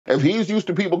If he's used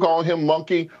to people calling him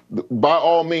monkey, by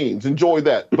all means, enjoy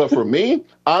that. But for me,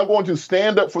 I'm going to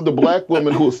stand up for the black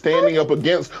women who are standing up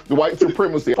against the white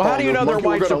supremacy. Well, how do you know they're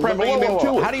white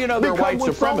supremacists? How do you know they're white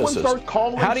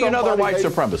supremacists? How do you know they're white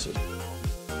supremacists?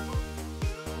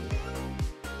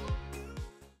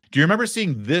 Do you remember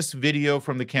seeing this video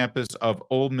from the campus of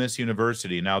Ole Miss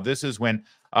University? Now, this is when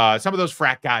some of those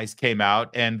frat guys came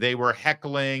out and they were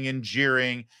heckling and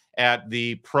jeering at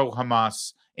the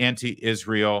pro-Hamas,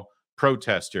 anti-Israel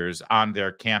protesters on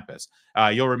their campus.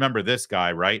 You'll remember this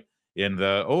guy, right? In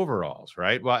the overalls,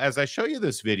 right? Well, as I show you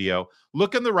this video,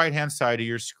 look on the right-hand side of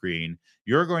your screen.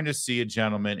 You're going to see a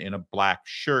gentleman in a black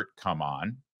shirt come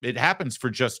on. It happens for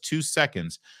just 2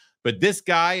 seconds. But this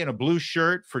guy in a blue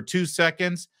shirt for 2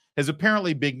 seconds has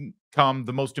apparently become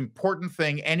the most important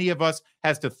thing any of us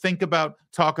has to think about,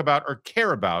 talk about, or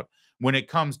care about when it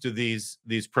comes to these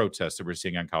protests that we're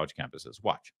seeing on college campuses.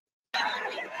 Watch.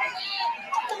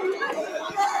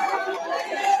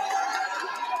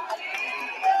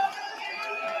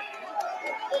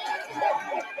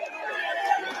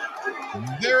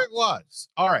 There it was.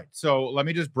 All right. So let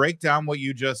me just break down what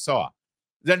you just saw.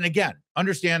 Then again,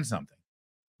 understand something.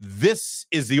 This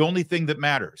is the only thing that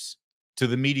matters to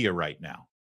the media right now.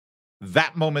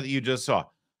 That moment that you just saw.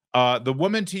 The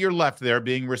woman to your left there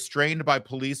being restrained by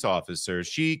police officers,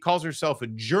 she calls herself a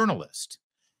journalist,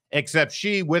 except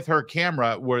she, with her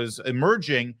camera, was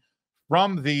emerging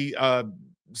from the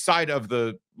side of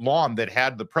the lawn that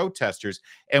had the protesters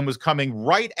and was coming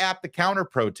right at the counter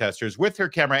protesters with her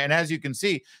camera. And as you can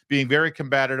see, being very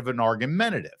combative and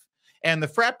argumentative. And the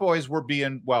frat boys were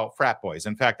being, well, frat boys.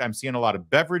 In fact, I'm seeing a lot of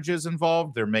beverages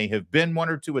involved. There may have been 1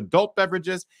 or 2 adult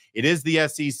beverages. It is the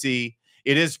SEC.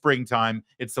 It is springtime.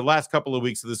 It's the last couple of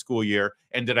weeks of the school year.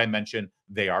 And did I mention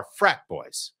they are frat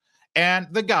boys? And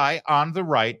the guy on the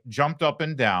right jumped up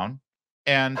and down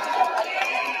and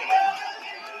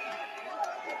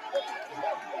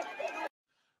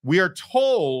we are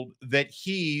told that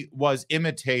he was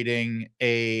imitating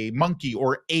a monkey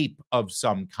or ape of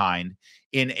some kind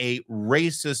in a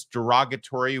racist,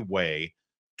 derogatory way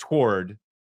toward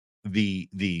the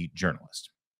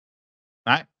journalist.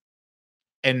 All right?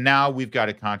 And now we've got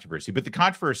a controversy. But the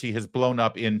controversy has blown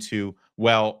up into,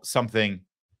 well, something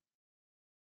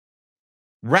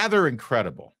rather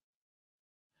incredible.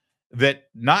 That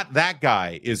not that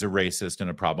guy is a racist and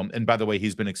a problem. And by the way,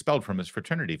 he's been expelled from his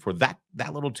fraternity for that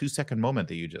little 2-second moment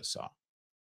that you just saw.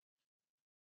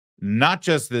 Not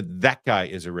just that guy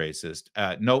is a racist.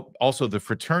 No, also the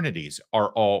fraternities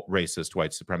are all racist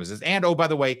white supremacists. And oh, by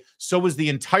the way, so is the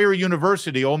entire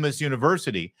university. Ole Miss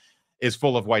University is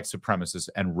full of white supremacists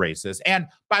and racists. And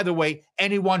by the way,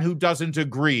 anyone who doesn't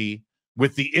agree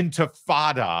with the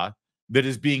intifada that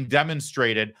is being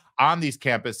demonstrated on these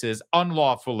campuses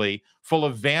unlawfully, full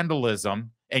of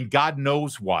vandalism and God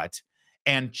knows what,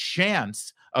 and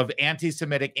chants of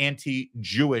anti-Semitic,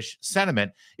 anti-Jewish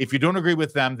sentiment. If you don't agree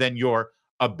with them, then you're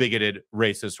a bigoted,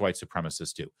 racist, white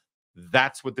supremacist too.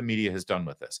 That's what the media has done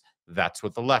with this. That's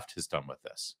what the left has done with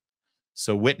this.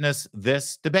 So witness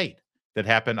this debate that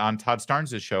happened on Todd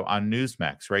Starnes' show on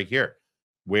Newsmax right here,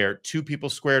 where 2 people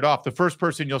squared off. The first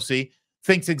person you'll see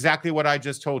thinks exactly what I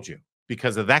just told you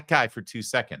because of that guy for 2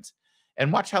 seconds.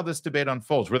 And watch how this debate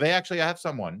unfolds, where they actually have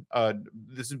someone.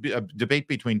 This would be a debate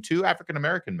between 2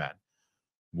 African-American men.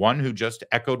 One who just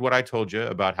echoed what I told you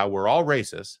about how we're all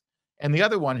racist, and the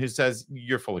other one who says,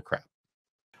 you're full of crap.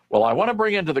 Well, I want to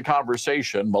bring into the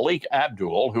conversation Malik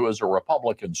Abdul, who is a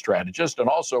Republican strategist, and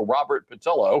also Robert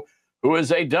Patillo, who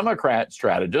is a Democrat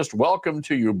strategist. Welcome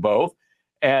to you both.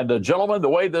 And gentlemen, the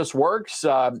way this works,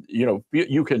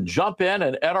 you can jump in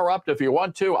and interrupt if you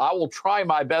want to. I will try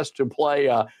my best to play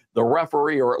the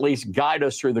referee or at least guide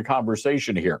us through the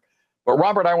conversation here. But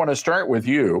Robert, I want to start with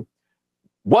you.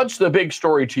 What's the big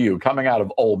story to you coming out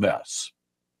of Ole Miss?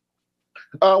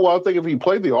 Well, I think if you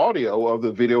play the audio of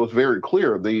the video, it's very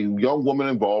clear. The young woman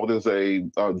involved is a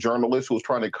journalist who was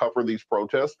trying to cover these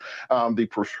protests. The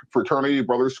fraternity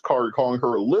brothers calling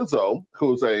her Lizzo,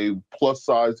 who's a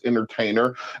plus-size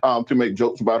entertainer, to make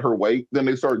jokes about her weight. Then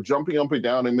they start jumping up and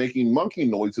down and making monkey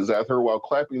noises at her while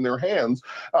clapping their hands.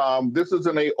 This is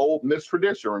in a Ole Miss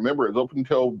tradition. Remember, it's up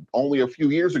until only a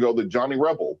few years ago that Johnny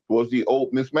Rebel was the Ole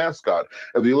Miss mascot.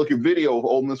 If you look at video of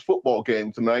Ole Miss football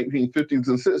games in the 1950s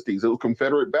and 60s, it was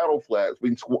Confederate battle flags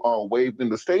being waved in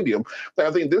the stadium.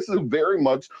 I think this is very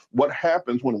much what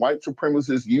happens when white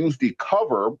supremacists use the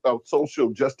cover of social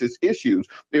justice issues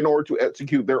in order to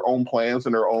execute their own plans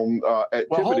and their own activities.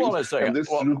 Well, hold on a second.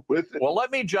 Well,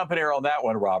 let me jump in here on that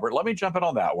one, Robert. Let me jump in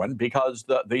on that one because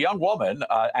the young woman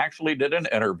actually did an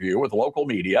interview with local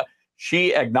media.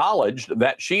 she acknowledged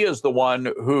that she is the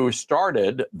one who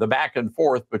started the back and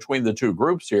forth between the two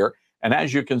groups here. And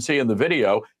as you can see in the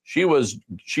video, she was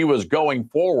going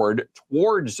forward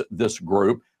towards this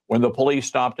group when the police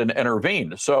stopped and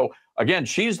intervened. So again,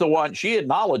 she's the one, she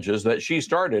acknowledges that she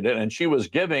started it, and she was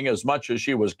giving as much as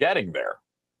she was getting there.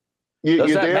 You're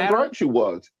damn right she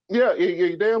was. Yeah,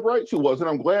 you're damn right she was. And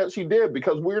I'm glad she did,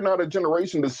 because we're not a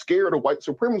generation that's scared of white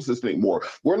supremacists anymore.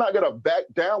 We're not going to back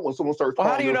down when someone starts calling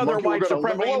how do you know they're white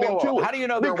supremacists? How do you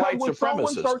know they're white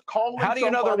supremacists? How do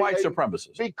you know they're white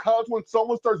supremacists? Because when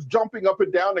someone starts jumping up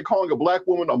and down and calling a black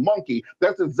woman a monkey,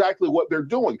 that's exactly what they're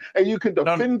doing. And you can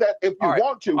defend that if you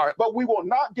want to, but we will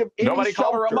not give any Nobody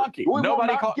shelter. Called her a monkey. We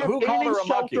Nobody will not give any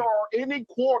shelter or any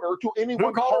quarter to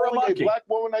anyone calling a black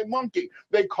woman a monkey.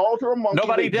 They called her a monkey.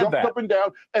 Nobody did jumped up and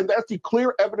down, and that's the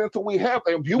clear evidence that we have.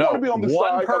 And if you want to be on the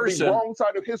side of the wrong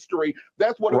side of history,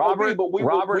 that's what it will be. But we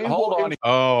hold on.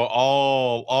 Oh,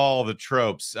 all the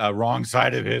tropes, wrong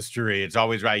side of history. It's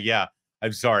always right. Yeah,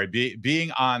 I'm sorry.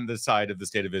 Being on the side of the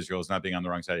state of Israel is not being on the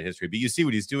wrong side of history. But you see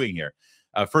what he's doing here.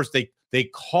 First, they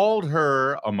called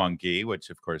her a monkey, which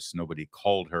of course nobody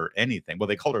called her anything. Well,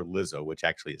 they called her Lizzo, which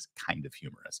actually is kind of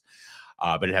humorous,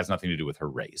 but it has nothing to do with her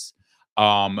race.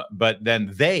 But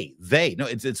then no,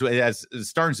 it's as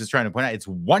Starnes is trying to point out, it's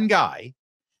one guy,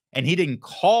 and he didn't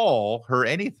call her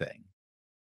anything.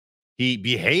 He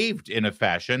behaved in a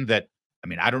fashion that, I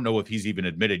mean, I don't know if he's even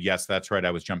admitted, yes, that's right,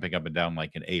 I was jumping up and down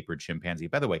like an ape or chimpanzee.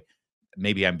 By the way,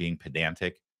 maybe I'm being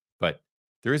pedantic, but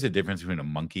there is a difference between a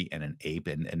monkey and an ape.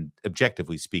 And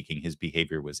objectively speaking, his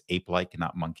behavior was ape-like,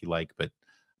 not monkey-like, but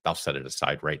I'll set it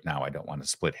aside right now. I don't want to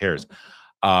split hairs.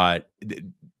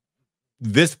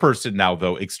 This person now,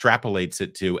 though, extrapolates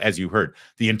it to, as you heard,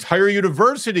 the entire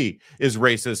university is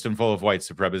racist and full of white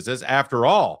supremacists. After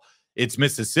all, it's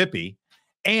Mississippi.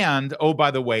 And, oh, by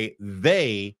the way,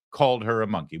 they called her a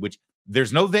monkey, which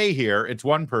there's no they here. It's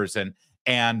one person,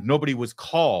 and nobody was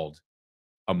called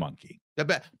a monkey.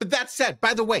 But that said,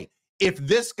 by the way, if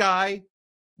this guy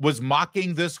was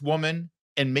mocking this woman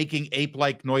and making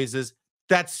ape-like noises,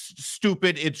 that's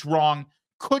stupid. It's wrong.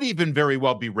 Could even very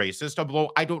well be racist,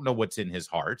 although I don't know what's in his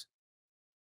heart.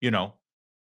 You know,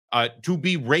 to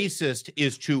be racist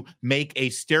is to make a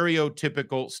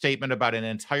stereotypical statement about an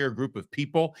entire group of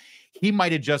people. He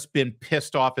might have just been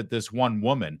pissed off at this one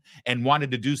woman and wanted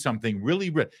to do something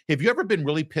really. Have you ever been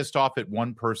really pissed off at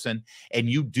one person and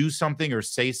you do something or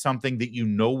say something that you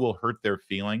know will hurt their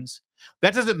feelings?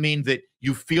 That doesn't mean that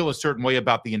you feel a certain way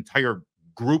about the entire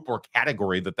group or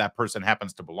category that person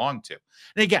happens to belong to.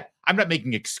 And again, I'm not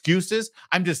making excuses.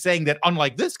 I'm just saying that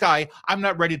unlike this guy, I'm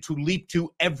not ready to leap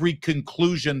to every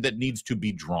conclusion that needs to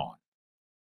be drawn.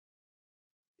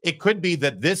 It could be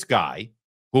that this guy,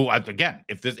 who, again,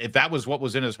 if that was what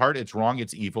was in his heart, it's wrong,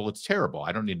 it's evil, it's terrible.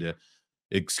 I don't need to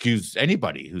excuse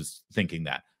anybody who's thinking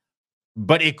that.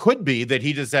 But it could be that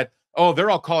he just said, oh,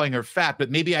 they're all calling her fat, but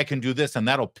maybe I can do this and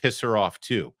that'll piss her off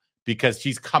too, because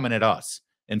she's coming at us.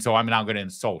 And so I'm now going to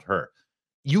insult her.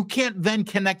 You can't then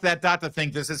connect that dot to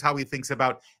think this is how he thinks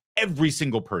about every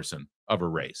single person of a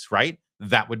race, right?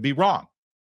 That would be wrong.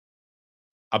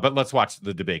 But let's watch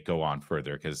the debate go on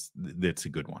further, because it's a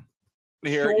good one.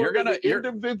 Here,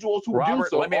 individuals who Robert, do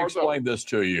so. Let me explain this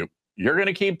to you. You're going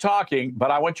to keep talking,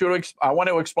 but I want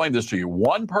to explain this to you.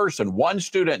 One person, one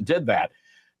student did that.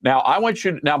 Now,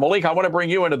 Malik, I want to bring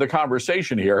you into the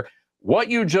conversation here.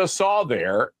 What you just saw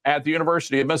there at the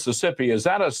University of Mississippi, is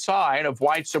that a sign of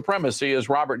white supremacy, as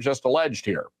Robert just alleged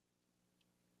here?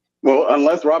 Well,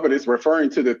 unless Robert is referring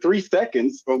to the 3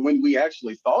 seconds from when we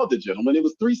actually saw the gentleman, it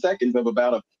was 3 seconds of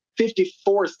about a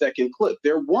 54-second clip.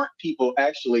 There weren't people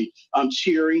actually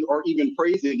cheering or even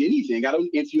praising anything.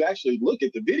 If you actually look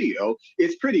at the video,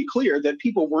 it's pretty clear that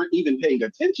people weren't even paying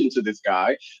attention to this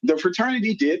guy. The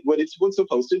fraternity did what it was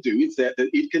supposed to do. It said that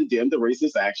it condemned the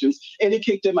racist actions and it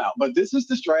kicked him out. But this is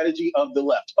the strategy of the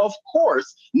left. Of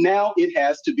course, now it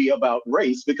has to be about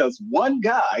race, because one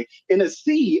guy in a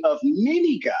sea of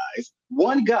many guys,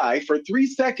 one guy for 3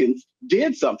 seconds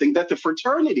did something that the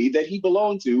fraternity that he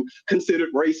belonged to considered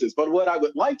racist. But what I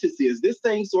would like to see is this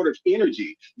same sort of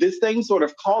energy, this thing sort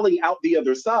of calling out the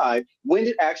other side when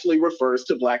it actually refers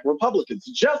to Black Republicans.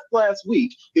 Just last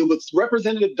week, it was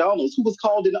Representative Donalds who was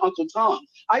called in Uncle Tom.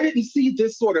 I didn't see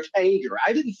this sort of anger.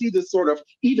 I didn't see this sort of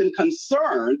even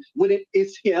concern when it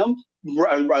is him,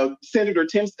 Senator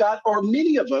Tim Scott, or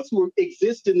many of us who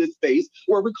exist in this space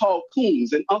where we call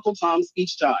coons and Uncle Toms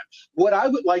each time. What I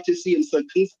would like to see is some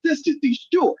consistency.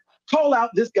 Sure, call out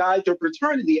this guy. The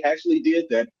fraternity actually did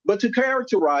that. But to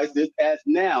characterize this as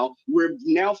now, we're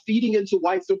now feeding into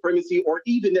white supremacy, or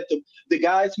even that the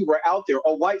guys who were out there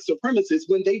are white supremacists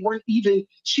when they weren't even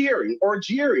cheering or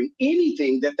jeering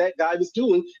anything that guy was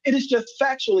doing. It is just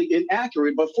factually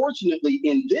inaccurate. But fortunately,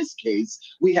 in this case,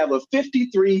 we have a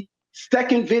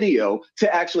 53-second video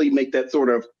to actually make that sort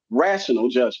of rational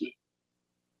judgment.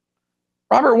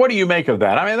 Robert, what do you make of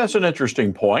that? I mean, that's an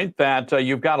interesting point that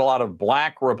you've got a lot of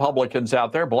black Republicans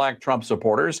out there, black Trump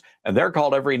supporters, and they're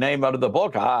called every name out of the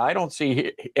book. I don't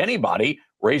see anybody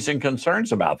raising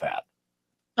concerns about that.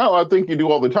 No, I think you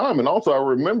do all the time. And also, I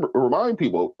remind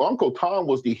people, Uncle Tom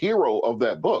was the hero of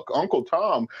that book. Uncle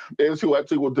Tom is who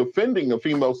actually was defending a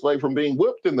female slave from being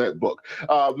whipped in that book.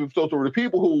 So for the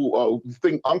people who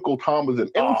think Uncle Tom is an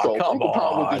insult, Uncle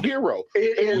Tom was the hero.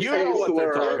 You know what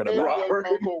they're talking about.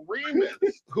 Uncle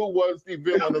Remus, who was the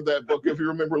villain of that book, if you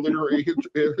remember literary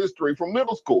history from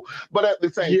middle school. But at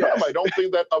the same time, I don't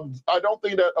think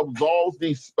that absolves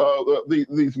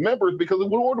these members, because the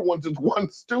Lord ones is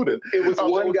one student. It was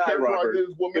one guy, Robert.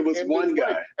 It was one guy.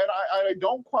 And I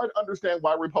don't quite understand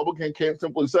why Republicans can't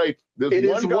simply say,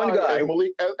 this one guy.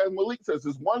 As Malik says,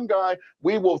 this one guy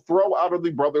we will throw out of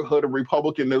the brotherhood of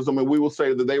Republicanism, and we will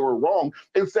say that they were wrong.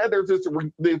 Instead, there's this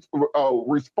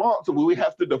response where we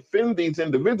have to defend these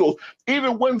individuals,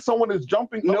 even when someone is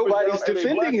jumping. Nobody's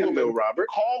defending him, though, Robert.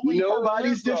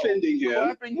 Nobody's defending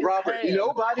him. Robert,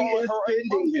 nobody is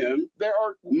defending him.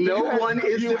 No one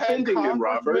is defending him,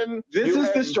 Robert. This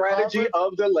is the strategy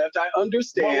of the left. I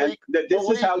understand that this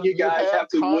is how you guys have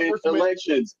to win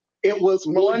elections. It was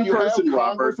one person,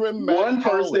 Robert. One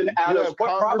person out of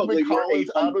what probably were 800.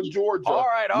 Out of Georgia. All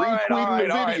right.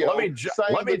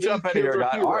 Let me jump in here,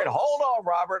 guys. All right, hold on,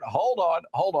 Robert. Hold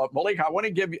on. Malik, I want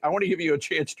to give you a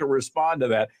chance to respond to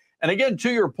that. And again,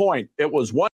 to your point, it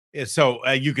was one. So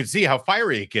you can see how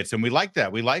fiery it gets, and we like that.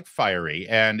 We like fiery,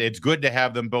 and it's good to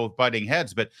have them both butting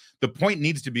heads. But the point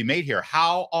needs to be made here.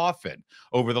 How often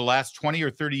over the last 20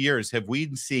 or 30 years have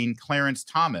we seen Clarence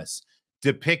Thomas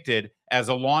depicted as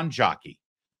a lawn jockey,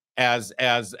 as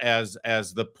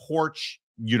the porch,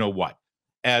 you know what,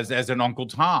 as an Uncle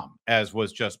Tom, as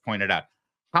was just pointed out?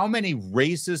 How many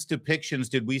racist depictions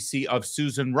did we see of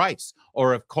Susan Rice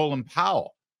or of Colin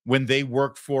Powell when they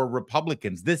worked for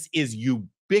Republicans? This is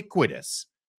ubiquitous.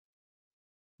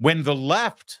 When the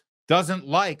left doesn't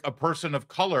like a person of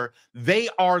color, they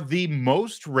are the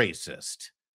most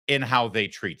racist in how they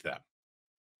treat them.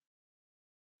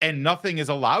 And nothing is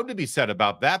allowed to be said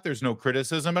about that. There's no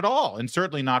criticism at all, and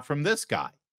certainly not from this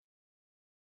guy.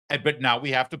 But now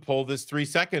we have to pull this 3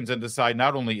 seconds and decide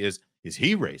not only is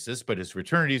he racist, but his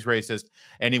fraternity's racist.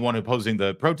 Anyone opposing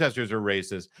the protesters are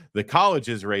racist. The college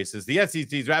is racist. The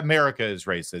SEC's, America is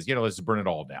racist. You know, let's burn it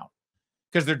all down.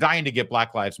 Because they're dying to get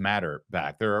Black Lives Matter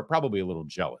back. They're probably a little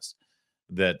jealous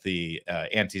that the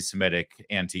anti-Semitic,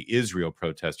 anti-Israel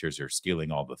protesters are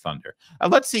stealing all the thunder.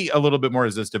 Let's see a little bit more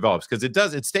as this develops, because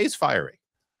it stays fiery.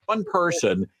 One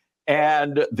person,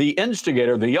 and the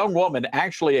instigator, the young woman,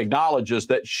 actually acknowledges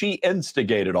that she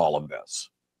instigated all of this.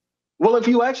 Well, if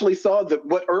you actually saw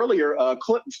what earlier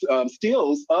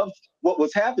stills of what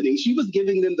was happening, she was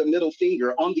giving them the middle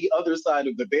finger on the other side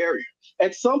of the barrier.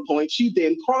 At some point, she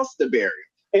then crossed the barrier.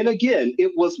 And again,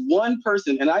 it was one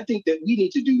person. And I think that we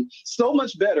need to do so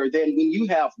much better than when you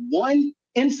have one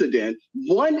incident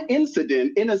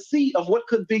in a sea of what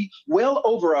could be well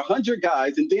over 100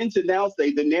 guys, and then to now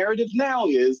say the narrative now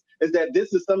is that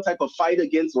this is some type of fight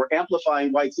against or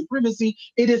amplifying white supremacy.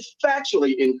 It is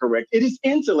factually incorrect. It is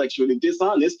intellectually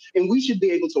dishonest, and we should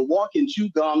be able to walk and chew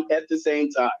gum at the same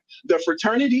time. The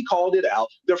fraternity called it out.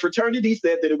 The fraternity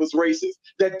said that it was racist.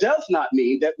 That does not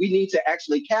mean that we need to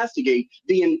actually castigate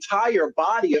the entire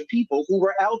body of people who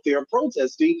were out there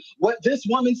protesting. What this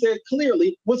woman said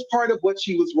clearly was part of what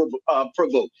she was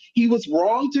provoked. He was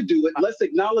wrong to do it. Let's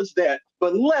acknowledge that.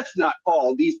 But let's not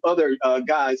call these other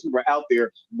guys who were out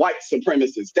there white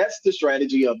supremacists. That's the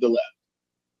strategy of the left.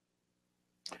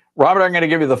 Robert, I'm going to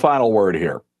give you the final word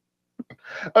here.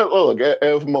 Look,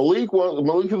 if Malik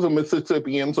is a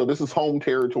Mississippian, so this is home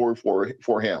territory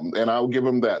for him, and I'll give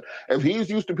him that. If he's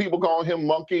used to people calling him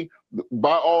monkey,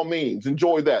 by all means,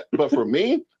 enjoy that. But for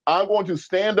me, I'm going to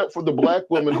stand up for the Black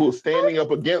woman who is standing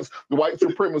up against the white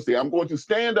supremacy. I'm going to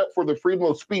stand up for the freedom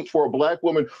of speech for a Black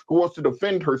woman who wants to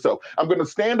defend herself. I'm going to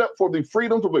stand up for the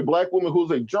freedoms of a Black woman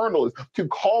who's a journalist to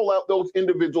call out those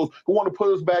individuals who want to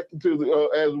put us back into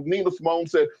as Nina Simone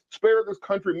said, spare this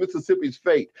country Mississippi's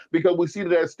fate, because we see that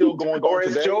that's still going on or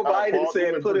today. As Joe Biden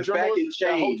said, put us back in chains.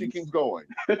 I hope she keeps going.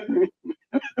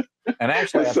 And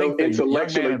actually, I think the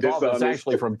young man involved is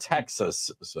actually from Texas.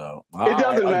 So it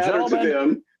doesn't matter to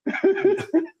them.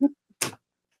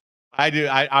 I do.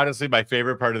 I honestly, my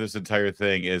favorite part of this entire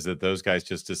thing is that those guys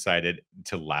just decided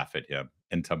to laugh at him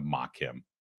and to mock him.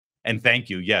 And thank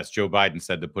you. Yes, Joe Biden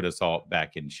said to put us all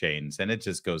back in chains. And it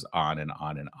just goes on and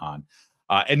on and on.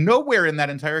 And nowhere in that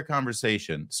entire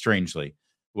conversation, strangely,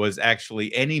 was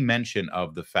actually any mention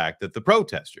of the fact that the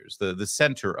protesters, the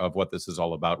center of what this is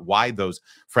all about, why those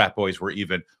frat boys were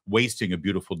even wasting a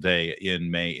beautiful day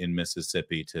in May in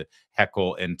Mississippi to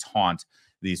heckle and taunt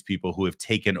these people who have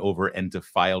taken over and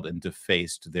defiled and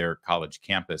defaced their college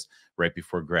campus right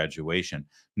before graduation.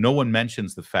 No one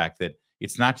mentions the fact that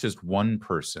it's not just one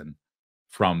person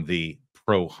from the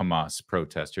pro-Hamas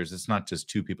protesters. It's not just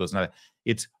two people.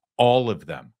 It's all of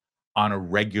them on a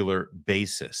regular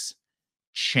basis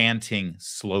chanting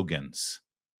slogans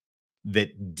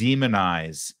that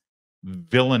demonize,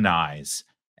 villainize,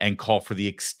 and call for the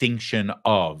extinction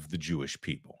of the Jewish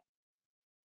people.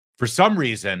 For some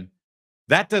reason,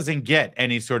 that doesn't get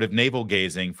any sort of navel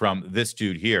gazing from this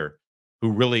dude here,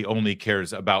 who really only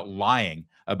cares about lying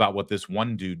about what this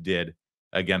one dude did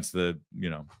against the,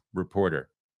 reporter.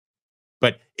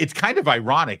 But it's kind of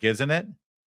ironic, isn't it?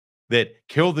 That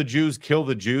kill the Jews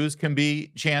can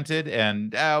be chanted.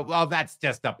 And, well, that's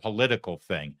just a political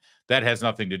thing. That has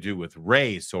nothing to do with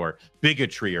race or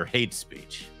bigotry or hate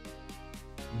speech.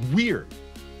 Weird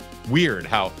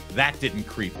how that didn't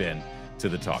creep in to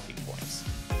the talking point.